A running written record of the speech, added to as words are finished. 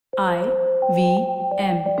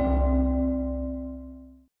IVM.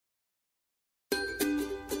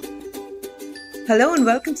 Hello and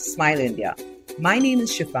welcome to Smile India. My name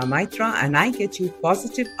is Shifa Maitra and I get you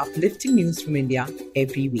positive, uplifting news from India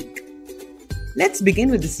every week. Let's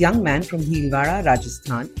begin with this young man from Bhilwara,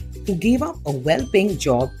 Rajasthan, who gave up a well-paying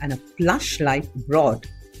job and a plush life abroad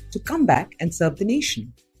to come back and serve the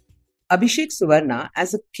nation. Abhishek Suvarna,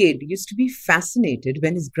 as a kid, used to be fascinated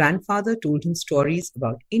when his grandfather told him stories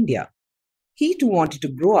about India. He too wanted to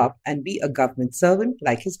grow up and be a government servant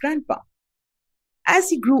like his grandpa. As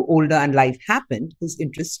he grew older and life happened, his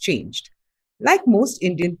interests changed. Like most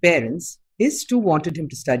Indian parents, his too wanted him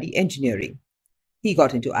to study engineering. He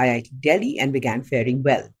got into IIT Delhi and began faring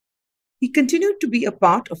well. He continued to be a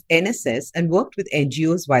part of NSS and worked with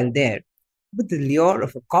NGOs while there, but the lure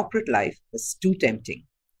of a corporate life was too tempting.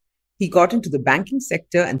 He got into the banking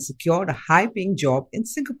sector and secured a high-paying job in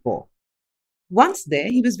Singapore. Once there,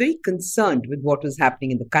 he was very concerned with what was happening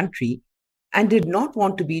in the country and did not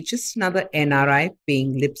want to be just another NRI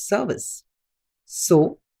paying lip service.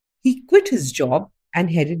 So, he quit his job and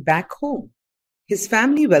headed back home. His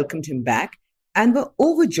family welcomed him back and were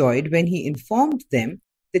overjoyed when he informed them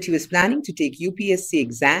that he was planning to take UPSC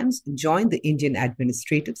exams and join the Indian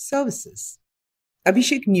Administrative Services.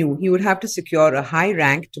 Abhishek knew he would have to secure a high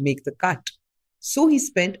rank to make the cut, so he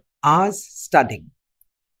spent hours studying.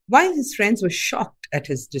 While his friends were shocked at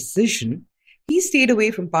his decision, he stayed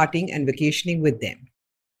away from partying and vacationing with them.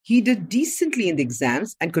 He did decently in the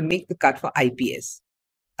exams and could make the cut for IPS.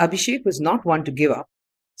 Abhishek was not one to give up,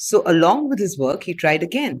 so along with his work, he tried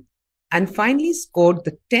again and finally scored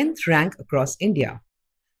the 10th rank across India.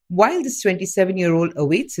 While this 27-year-old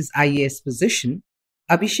awaits his IAS position,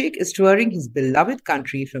 Abhishek is touring his beloved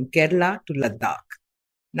country from Kerala to Ladakh.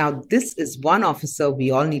 Now, this is one officer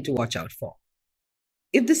we all need to watch out for.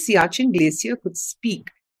 If the Siachen Glacier could speak,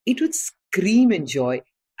 it would scream in joy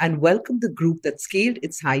and welcome the group that scaled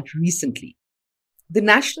its height recently. The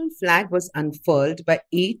national flag was unfurled by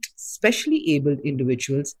 8 specially abled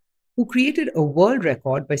individuals who created a world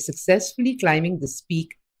record by successfully climbing this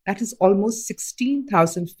peak that is almost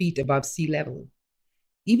 16,000 feet above sea level.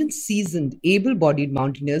 Even seasoned, able-bodied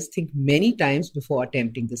mountaineers think many times before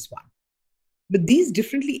attempting this one. But these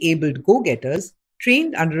differently abled go-getters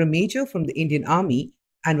trained under a major from the Indian Army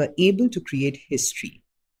and were able to create history.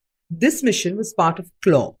 This mission was part of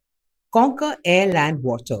CLAW, Conquer Air, Land,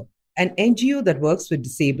 Water, an NGO that works with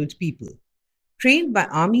disabled people. Trained by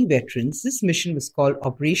Army veterans, this mission was called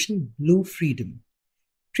Operation Blue Freedom.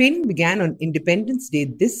 Training began on Independence Day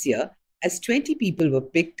this year as 20 people were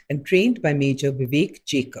picked and trained by Major Vivek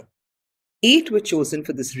Jacob. 8 were chosen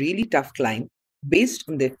for this really tough climb based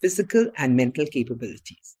on their physical and mental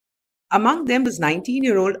capabilities. Among them was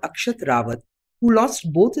 19-year-old Akshat Rawat, who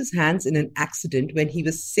lost both his hands in an accident when he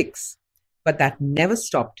was 6, but that never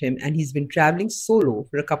stopped him and he's been traveling solo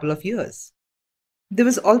for a couple of years. There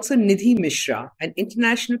was also Nidhi Mishra, an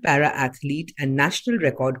international para-athlete and national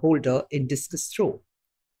record holder in discus throw.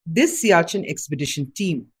 This Siachen expedition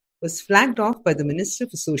team was flagged off by the Minister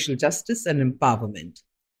for Social Justice and Empowerment.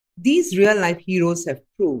 These real-life heroes have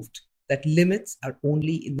proved that limits are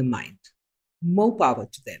only in the mind. More power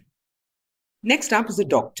to them. Next up is a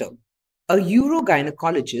doctor. A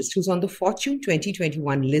urogynecologist who's on the Fortune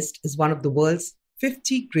 2021 list is one of the world's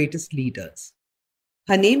 50 greatest leaders.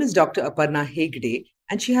 Her name is Dr. Aparna Hegde,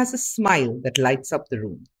 and she has a smile that lights up the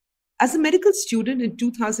room. As a medical student in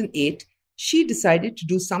 2008, she decided to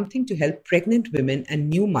do something to help pregnant women and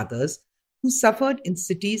new mothers who suffered in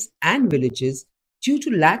cities and villages due to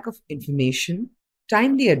lack of information,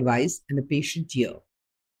 timely advice, and a patient ear.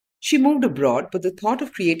 She moved abroad, but the thought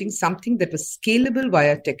of creating something that was scalable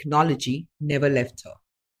via technology never left her.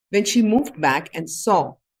 When she moved back and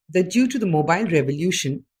saw that due to the mobile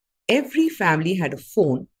revolution, every family had a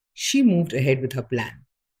phone, she moved ahead with her plan.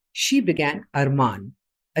 She began Arman,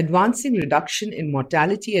 advancing reduction in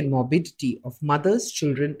mortality and morbidity of mothers,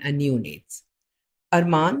 children, and neonates.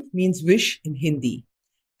 Arman means wish in Hindi,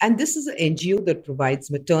 and this is an NGO that provides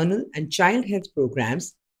maternal and child health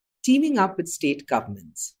programs, teaming up with state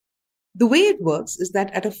governments. The way it works is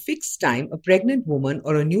that at a fixed time, a pregnant woman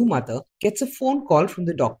or a new mother gets a phone call from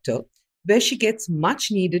the doctor where she gets much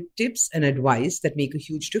needed tips and advice that make a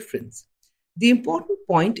huge difference. The important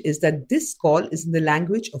point is that this call is in the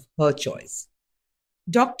language of her choice.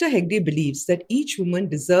 Dr. Hegde believes that each woman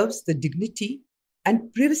deserves the dignity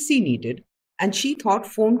and privacy needed, and she thought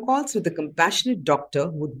phone calls with a compassionate doctor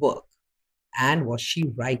would work. And was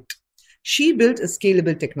she right? She built a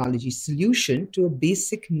scalable technology solution to a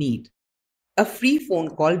basic need. A free phone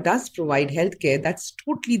call does provide healthcare that's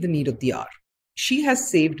totally the need of the hour. She has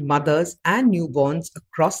saved mothers and newborns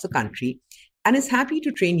across the country and is happy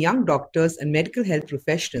to train young doctors and medical health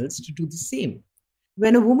professionals to do the same.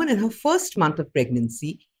 When a woman in her first month of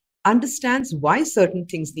pregnancy understands why certain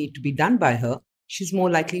things need to be done by her, she's more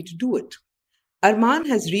likely to do it. Arman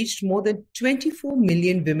has reached more than 24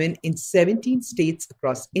 million women in 17 states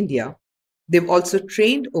across India. They've also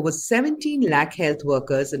trained over 17 lakh health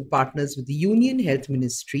workers and partners with the Union Health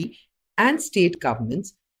Ministry and state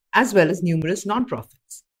governments, as well as numerous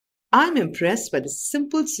nonprofits. I'm impressed by the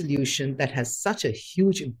simple solution that has such a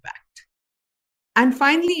huge impact. And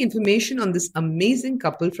finally, information on this amazing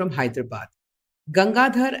couple from Hyderabad,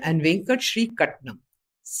 Gangadhar and Venkat Shri Katnam,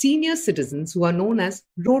 senior citizens who are known as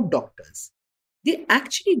road doctors. They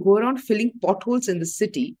actually go around filling potholes in the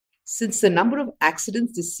city since the number of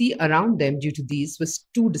accidents they see around them due to these was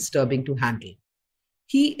too disturbing to handle.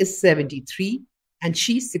 He is 73 and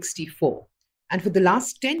she's 64. And for the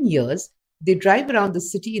last 10 years, they drive around the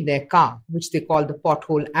city in their car, which they call the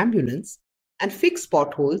pothole ambulance, and fix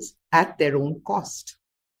potholes at their own cost.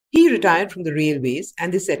 He retired from the railways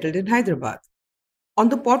and they settled in Hyderabad. On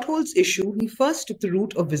the potholes issue, he first took the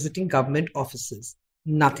route of visiting government offices.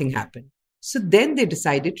 Nothing happened. So then they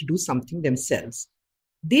decided to do something themselves.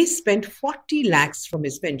 They spent 40 lakhs from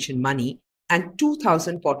his pension money and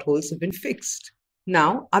 2,000 potholes have been fixed.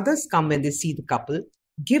 Now, others come when they see the couple,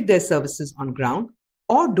 give their services on ground,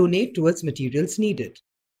 or donate towards materials needed.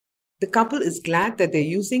 The couple is glad that they're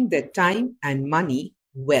using their time and money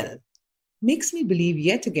well. Makes me believe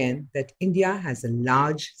yet again that India has a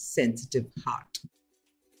large, sensitive heart.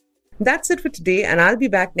 That's it for today, and I'll be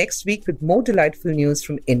back next week with more delightful news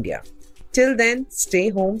from India. Till then, stay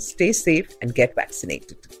home, stay safe, and get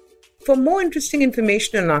vaccinated. For more interesting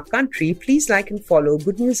information on our country, please like and follow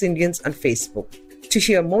Good News Indians on Facebook. To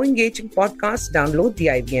hear more engaging podcasts, download the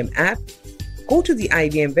IVM app, go to the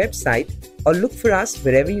IVM website, or look for us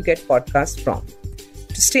wherever you get podcasts from.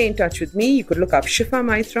 To stay in touch with me, you could look up Shifa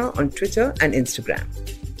Maitra on Twitter and Instagram.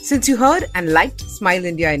 Since you heard and liked Smile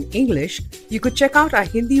India in English, you could check out our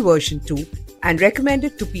Hindi version too and recommend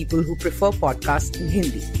it to people who prefer podcasts in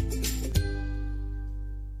Hindi.